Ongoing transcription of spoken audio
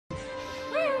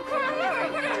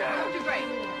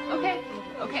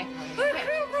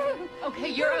Okay,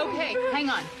 you're okay. Hang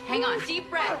on. Deep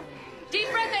breath. Deep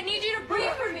breath. I need you to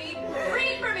breathe for me.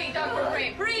 Breathe for me, Dr.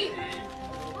 Gray. Breathe.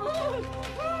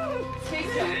 Stay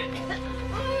still.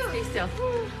 Stay still.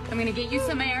 I'm gonna get you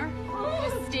some air.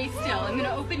 Just stay still. I'm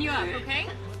gonna open you up, okay?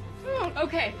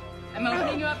 Okay. I'm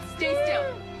opening you up. Stay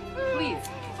still. Please.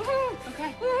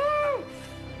 Okay.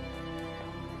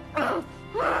 Hold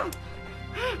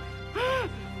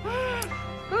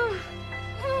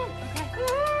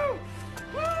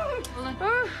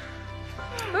on.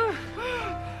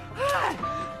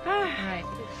 All right.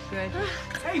 Good.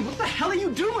 Hey, what the hell are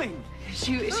you doing?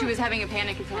 She was having a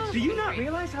panic attack. Do you not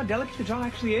realize how delicate the jaw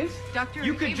actually is? Doctor,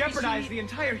 You could Avery, jeopardize the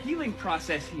entire healing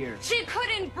process here. She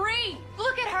couldn't breathe.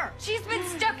 Look at her. She's been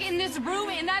stuck in this room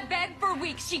in that bed for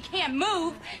weeks. She can't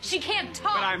move. She can't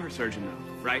talk. But I'm her surgeon,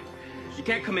 though, right? You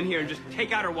can't come in here and just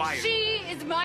take out her wires. She is my